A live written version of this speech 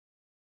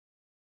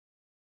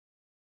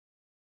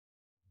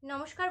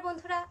নমস্কার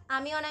বন্ধুরা,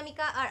 আমি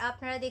অনামিকা আর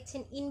আপনারা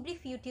দেখছেন ইনব্রিফ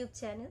ইউটিউব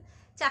চ্যানেল।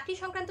 চাকরি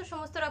সংক্রান্ত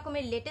সমস্ত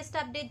রকমের লেটেস্ট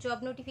আপডেট, জব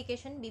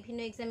নোটিফিকেশন, বিভিন্ন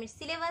এক্সামের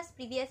syllabus,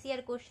 previous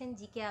year question,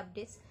 GK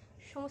updates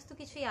সমস্ত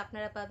কিছুই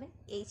আপনারা পাবেন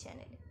এই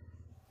চ্যানেলে।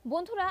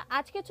 বন্ধুরা,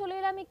 আজকে চলে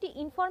এলাম একটি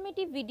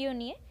ইনফরমেটিভ ভিডিও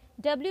নিয়ে।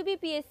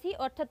 WBPSC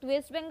অর্থাৎ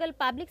ওয়েস্ট বেঙ্গল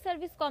পাবলিক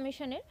সার্ভিস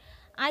কমিশনের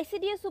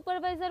ICDS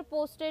সুপারভাইজার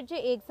পোস্টের যে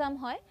এক্সাম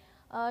হয়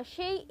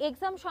সেই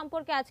এক্সাম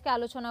সম্পর্কে আজকে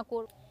আলোচনা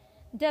করব।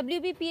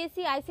 WBPSC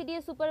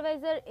ICDS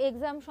সুপারভাইজার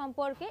এক্সাম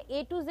সম্পর্কে A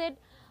to Z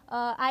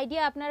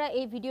আইডিয়া আপনারা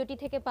এই ভিডিওটি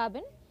থেকে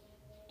পাবেন।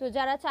 তো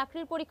যারা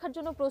চাকরির পরীক্ষার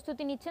জন্য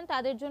প্রস্তুতি নিচ্ছেন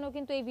তাদের জন্য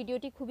কিন্তু এই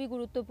ভিডিওটি খুবই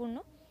গুরুত্বপূর্ণ।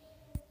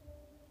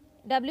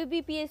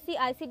 WBPSC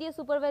ICDS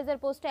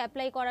সুপারভাইজার পোস্টে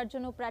অ্যাপ্লাই করার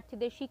জন্য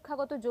প্রার্থীদের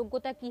শিক্ষাগত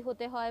যোগ্যতা কি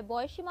হতে হয়,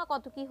 বয়সসীমা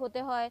কত কি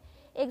হতে হয়,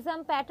 এক্সাম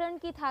প্যাটার্ন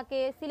কি থাকে,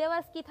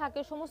 সিলেবাস কি থাকে,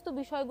 সমস্ত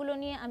বিষয়গুলো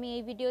নিয়ে আমি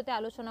এই ভিডিওতে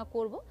আলোচনা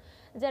করব।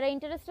 যারা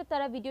ইন্টারেস্টেড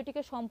তারা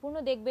ভিডিওটিকে সম্পূর্ণ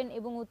দেখবেন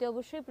এবং অতি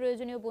অবশ্যই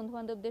প্রয়োজনীয়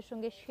বন্ধুবান্ধবদের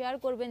সঙ্গে শেয়ার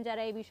করবেন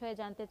যারা এই বিষয়ে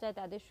জানতে চায়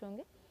তাদের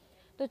সঙ্গে।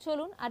 তো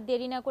চলুন আর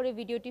দেরি না করে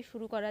ভিডিওটি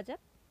শুরু করা যাক।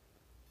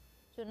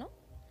 জন্য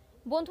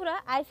বন্ধুরা,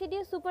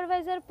 ICDS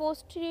সুপারভাইজার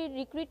পোস্টটির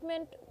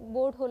রিক্রুটমেন্ট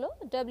বোর্ড হলো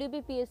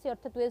WBPSC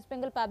অর্থাৎ West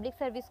Bengal public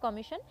service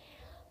commission.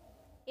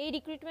 এই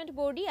রিক্রুটমেন্ট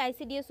বোর্ডই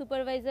ICDS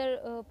সুপারভাইজার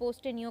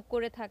পোস্টে নিয়োগ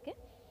করে থাকে।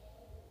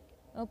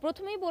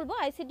 প্রথমেই বলবো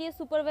ICDS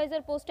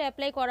সুপারভাইজার পোস্টে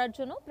অ্যাপ্লাই করার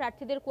জন্য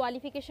প্রার্থীদের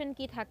কোয়ালিফিকেশন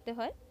কি থাকতে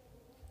হয়।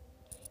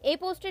 এই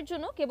পোস্টের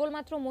জন্য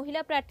কেবলমাত্র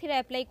মহিলা প্রার্থীরা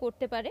অ্যাপ্লাই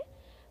করতে পারে।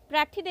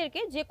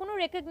 প্রার্থীদেরকে যে কোনো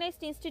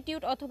রেকগনাইজড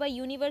ইনস্টিটিউট অথবা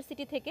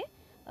ইউনিভার্সিটি থেকে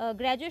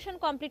গ্র্যাজুয়েশন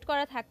কমপ্লিট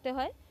করা থাকতে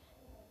হয়।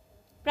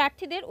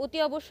 প্রার্থীদের অতি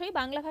অবশ্যই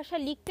বাংলা ভাষা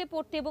লিখতে,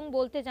 পড়তে এবং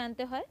বলতে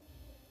জানতে হয়,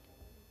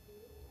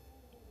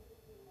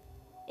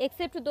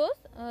 এক্সেপ্ট দোজ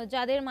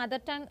যাদের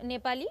মাদার টাং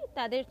নেপালি,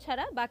 তাদের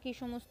ছাড়া বাকি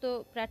সমস্ত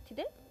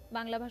প্রার্থীদের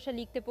বাংলা ভাষা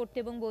লিখতে, পড়তে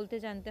এবং বলতে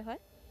জানতে হয়।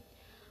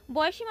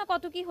 বয়সসীমা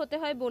কত কি হতে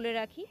হয় বলে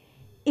রাখি।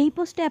 এই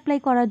পোস্টে অ্যাপ্লাই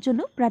করার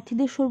জন্য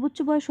প্রার্থীদের সর্বোচ্চ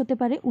বয়স হতে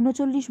পারে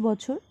 39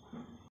 বছর।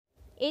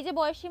 এই যে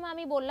বয়সসীমা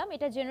আমি বললাম,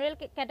 এটা জেনারেল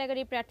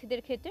ক্যাটাগরি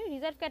প্রার্থীদের ক্ষেত্রে।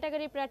 রিজার্ভ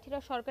ক্যাটাগরি প্রার্থীরা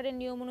সরকারের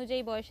নিয়ম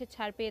অনুযায়ী বয়সের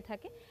ছাড় পেয়ে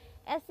থাকে।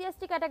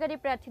 SC/ST ক্যাটাগরি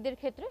প্রার্থীদের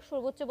ক্ষেত্রে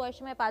সর্বোচ্চ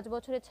বয়সসীমায় 5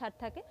 বছরের ছাড়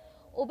থাকে।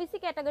 OBC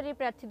ক্যাটাগরির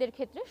প্রার্থীদের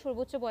ক্ষেত্রে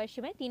সর্বোচ্চ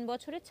বয়সসীমায় 3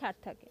 বছরের ছাড়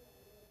থাকে।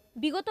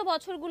 বিগত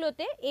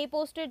বছরগুলোতে এই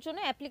পোস্টের জন্য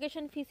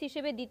অ্যাপ্লিকেশন ফিস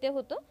হিসেবে দিতে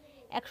হতো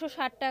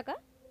 160 টাকা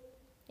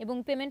এবং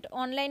পেমেন্ট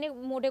অনলাইনে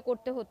মোডে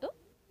করতে হতো।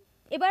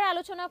 এবার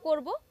আলোচনা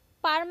করব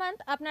পার মান্থ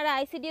আপনারা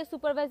ICDS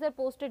সুপারভাইজার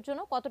পোস্টের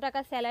জন্য কত টাকা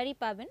স্যালারি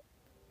পাবেন।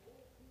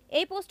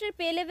 এই পোস্টের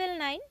পে লেভেল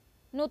 9,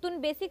 নতুন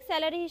বেসিক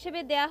স্যালারি হিসেবে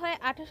দেওয়া হয়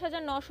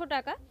 28,900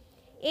 টাকা।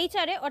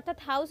 HR অর্থাৎ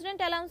হাউস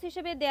রেন্ট অ্যালাউন্স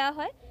হিসেবে দেওয়া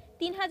হয়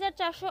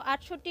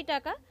 3,468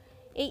 টাকা।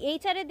 এই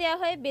HR দেওয়া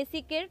হয়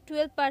বেসিকের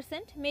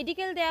 12%,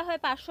 মেডিকেল দেওয়া হয়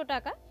 500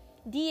 টাকা।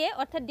 DA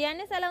অর্থাৎ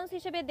ডিয়ারনেস অ্যালাউন্স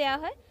হিসেবে দেওয়া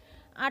হয়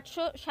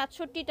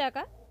 867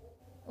 টাকা।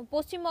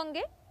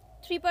 পশ্চিমবঙ্গে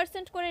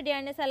 3% করে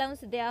ডিয়ারনেস অ্যালাউন্স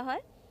দেওয়া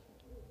হয়,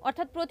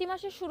 অর্থাৎ প্রতি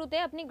মাসের শুরুতে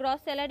আপনি গ্রস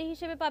স্যালারি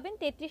হিসেবে পাবেন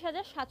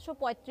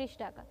 33,735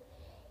 টাকা।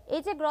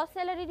 এই যে গ্রস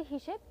স্যালারির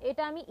হিসেব,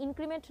 এটা আমি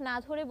ইনক্রিমেন্ট না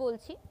ধরে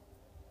বলছি।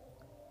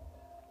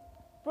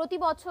 প্রতি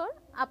বছর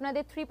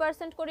আপনাদের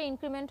 3% করে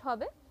ইনক্রিমেন্ট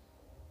হবে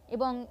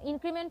এবং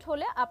ইনক্রিমেন্ট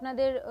হলে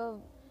আপনাদের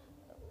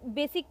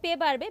বেসিক পে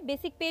বাড়বে।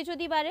 বেসিক পে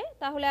যদি বাড়ে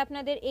তাহলে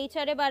আপনাদের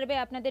HR বাড়বে,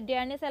 আপনাদের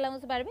ডিয়ারনেস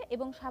অ্যালাউন্স বাড়বে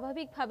এবং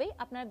স্বাভাবিকভাবেই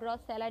আপনার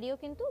গ্রস স্যালারিও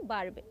কিন্তু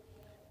বাড়বে।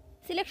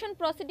 সিলেকশন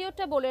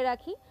প্রসিডিওরটা বলে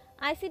রাখি।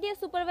 ICDS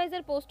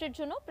সুপারভাইজার পোস্টের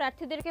জন্য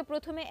প্রার্থীদেরকে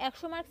প্রথমে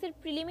 100 মার্কসের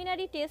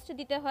প্রিলিমিনারি টেস্ট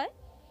দিতে হয়।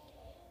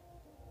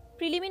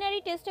 প্রিলিমিনারি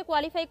টেস্টে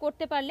কোয়ালিফাই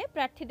করতে পারলে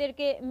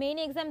প্রার্থীদেরকে মেইন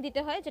এক্সাম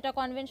দিতে হয়, যেটা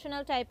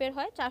কনভেনশনাল টাইপের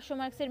হয়। 400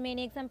 মার্কসের মেইন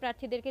এক্সাম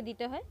প্রার্থীদেরকে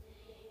দিতে হয়।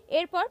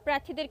 এরপর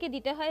প্রার্থীদেরকে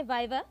দিতে হয়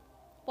ভাইভা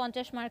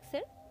 50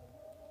 মার্কসের।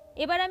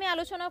 এবার আমি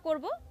আলোচনা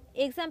করব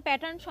এক্সাম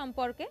প্যাটার্ন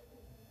সম্পর্কে।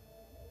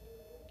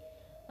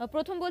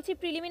 প্রথম বলছি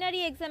প্রিলিমিনারি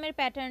এক্সামের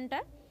প্যাটার্নটা।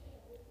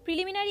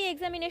 প্রিলিমিনারি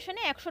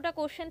এক্সামিনেশনে 100টা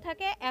কোশ্চেন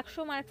থাকে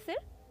 100 মার্কসের।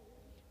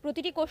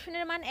 প্রতিটি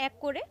কোশ্চেনের মান 1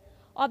 করে।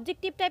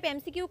 অবজেক্টিভ টাইপ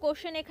MCQ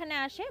কোশ্চেন এখানে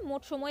আসে।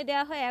 মোট সময়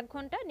দেওয়া হয় 1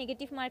 ঘন্টা,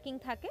 নেগেটিভ মার্কিং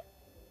থাকে।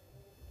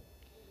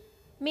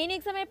 মেইন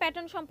এক্সামের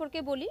প্যাটার্ন সম্পর্কে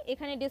বলি।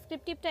 এখানে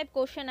ডেসক্রিপটিভ টাইপ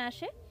কোশ্চেন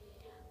আসে।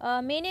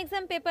 মেইন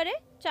এক্সাম পেপারে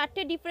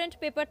 4টে ডিফারেন্ট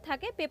পেপার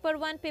থাকে, পেপার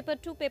 1, পেপার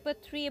 2, পেপার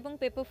 3 এবং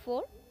পেপার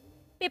 4।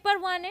 পেপার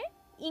 1-এ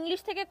ইংলিশ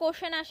থেকে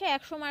কোশ্চেন আসে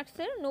 100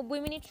 মার্কসের, 90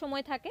 মিনিট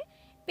সময় থাকে।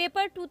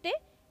 পেপার 2-তে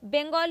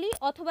বেঙ্গলি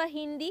অথবা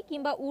হিন্দি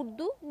কিংবা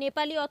উর্দু,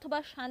 নেপালি অথবা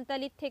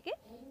সাঁওতালির থেকে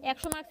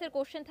 100 মার্কসের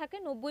কোশ্চেন থাকে,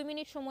 90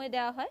 মিনিট সময়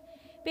দেওয়া হয়।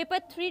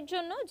 পেপার 3-র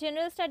জন্য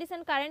general studies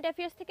and current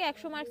affairs থেকে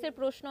 100 মার্কসের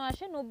প্রশ্ন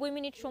আসে, 90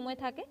 মিনিট সময়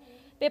থাকে।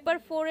 পেপার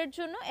 4-এর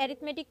জন্য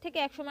অ্যারিথমেটিক থেকে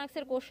 100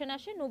 মার্কসের কোশ্চেন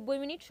আসে, 90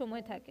 মিনিট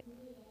সময় থাকে।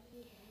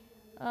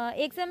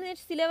 এক্সামের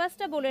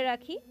সিলেবাসটা বলে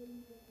রাখি।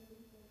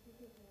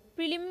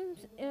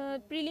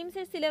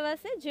 প্রিলিমসের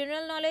সিলেবাসে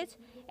জেনারেল নলেজ,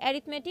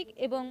 অ্যারিথমেটিক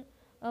এবং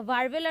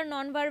ভার্বেল আর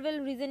নন ভার্বেল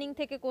রিজনিং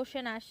থেকে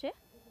কোশ্চেন আসে।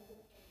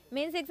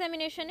 মেন্স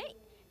এক্সামিনেশনে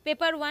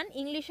পেপার 1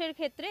 ইংলিশের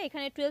ক্ষেত্রে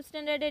এখানে 12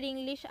 স্ট্যান্ডার্ডের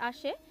ইংলিশ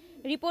আসে।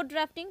 Report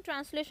drafting,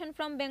 translation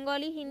from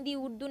Bengali, Hindi,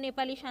 Urdu,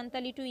 Nepali,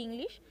 Santali to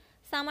English.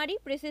 Summary,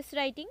 precis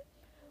writing.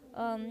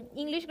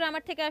 English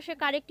grammar থেকে আসে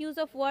correct use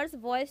of words,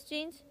 voice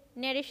change,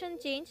 narration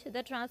change,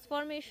 the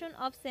transformation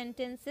of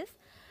sentences,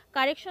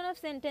 correction of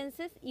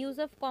sentences, use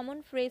of common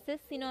phrases,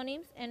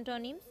 synonyms,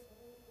 antonyms.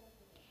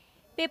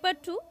 Paper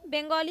 2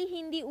 Bengali,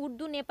 Hindi,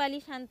 Urdu, Nepali,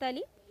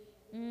 Santali.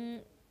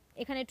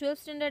 এখানে 12th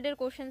স্ট্যান্ডার্ডের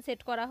question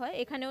set করা হয়।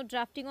 এখানেও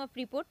drafting of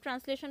report,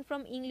 translation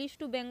from English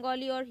to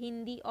Bengali or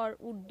Hindi or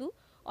Urdu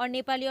or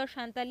Nepali or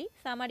Santali,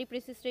 summary,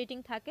 precis rating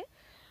থাকে,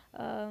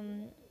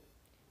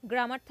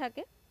 grammar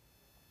থাকে।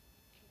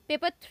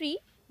 Paper 3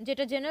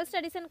 যেটা general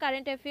studies and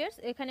current affairs,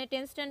 এখানে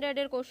 10th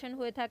স্ট্যান্ডার্ডের question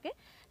হয়ে থাকে।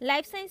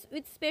 Life science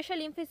with special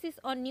emphasis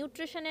on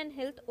nutrition and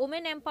health,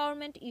 women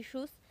empowerment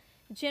issues,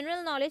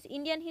 general knowledge,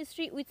 Indian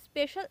history with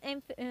special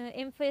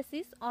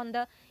emphasis on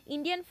the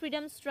Indian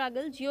freedom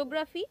struggle,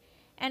 geography,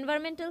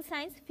 environmental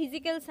science,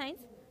 physical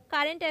science,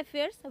 current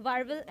affairs,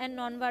 verbal and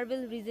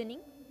non-verbal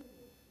reasoning.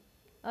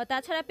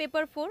 তাছাড়া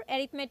paper 4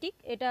 arithmetic,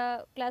 এটা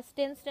class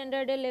 10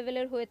 স্ট্যান্ডার্ডের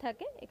লেভেলের হয়ে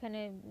থাকে, এখানে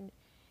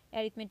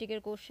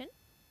অ্যারিথমেটিকের question.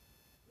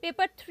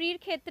 Paper 3 এর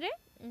ক্ষেত্রে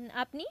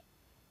আপনি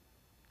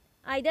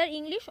either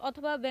English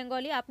অথবা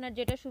বেঙ্গলি, আপনার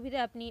যেটা সুবিধা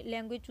আপনি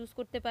ল্যাঙ্গুয়েজ চুজ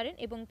করতে পারেন,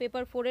 এবং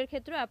পেপার 4 এর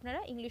ক্ষেত্রে আপনারা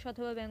ইংলিশ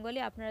অথবা বেঙ্গলি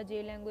আপনারা যে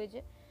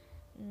ল্যাঙ্গুয়েজে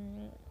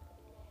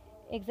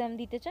এক্সাম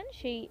দিতে চান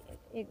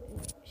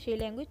সেই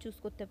ল্যাঙ্গুয়েজ চুজ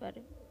করতে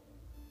পারেন।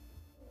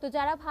 তো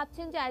যারা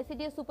ভাবছেন যে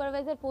আইসিডিএস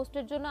সুপারভাইজার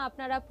পোস্টের জন্য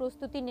আপনারা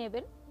প্রস্তুতি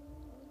নেবেন,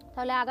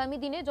 তাহলে আগামী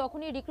দিনে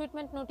যখনই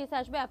রিক্রুটমেন্ট নোটিশ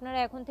আসবে আপনারা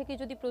এখন থেকে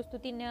যদি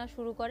প্রস্তুতি নেওয়া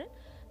শুরু করেন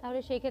তাহলে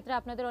সেই ক্ষেত্রে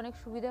আপনাদের অনেক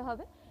সুবিধা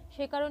হবে।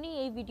 সেই কারণেই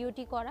এই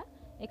ভিডিওটি করা,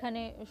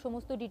 এখানে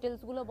সমস্ত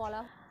ডিটেলসগুলো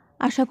বলা।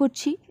 আশা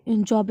করছি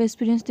জব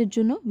এক্সপিরিয়েন্সদের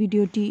জন্য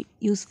ভিডিওটি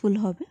ইউজফুল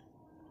হবে।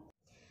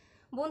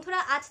 বন্ধুরা,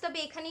 আজ তবে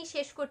এখানেই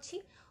শেষ করছি।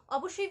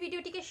 অবশ্যই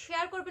ভিডিওটিকে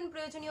শেয়ার করবেন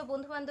প্রয়োজনীয়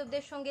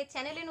বন্ধুবান্ধবদের সঙ্গে।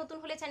 চ্যানেলে নতুন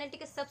হলে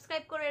চ্যানেলটিকে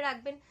সাবস্ক্রাইব করে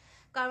রাখবেন,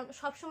 কারণ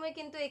সবসময়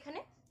কিন্তু এখানে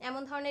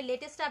এমন ধরনের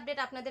লেটেস্ট আপডেট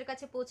আপনাদের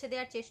কাছে পৌঁছে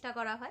দেওয়ার চেষ্টা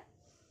করা হয়।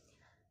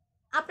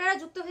 আপনারা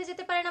যুক্ত হয়ে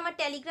যেতে পারেন আমার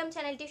টেলিগ্রাম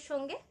চ্যানেলটির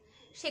সঙ্গে।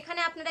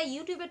 সেখানে আপনারা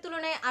ইউটিউবের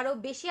তুলনায় আরও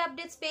বেশি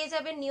আপডেটস পেয়ে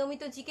যাবেন,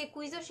 নিয়মিত জিকে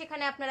কুইজও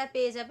সেখানে আপনারা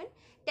পেয়ে যাবেন।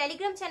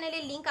 টেলিগ্রাম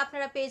চ্যানেলের লিঙ্ক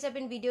আপনারা পেয়ে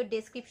যাবেন ভিডিওর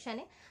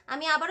ডেসক্রিপশানে।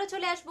 আমি আবারও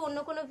চলে আসবো অন্য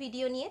কোনো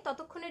ভিডিও নিয়ে।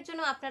 ততক্ষণের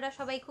জন্য আপনারা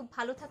সবাই খুব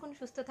ভালো থাকুন,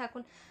 সুস্থ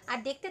থাকুন, আর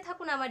দেখতে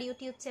থাকুন আমার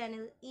ইউটিউব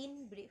চ্যানেল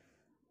ইনব্রিফ।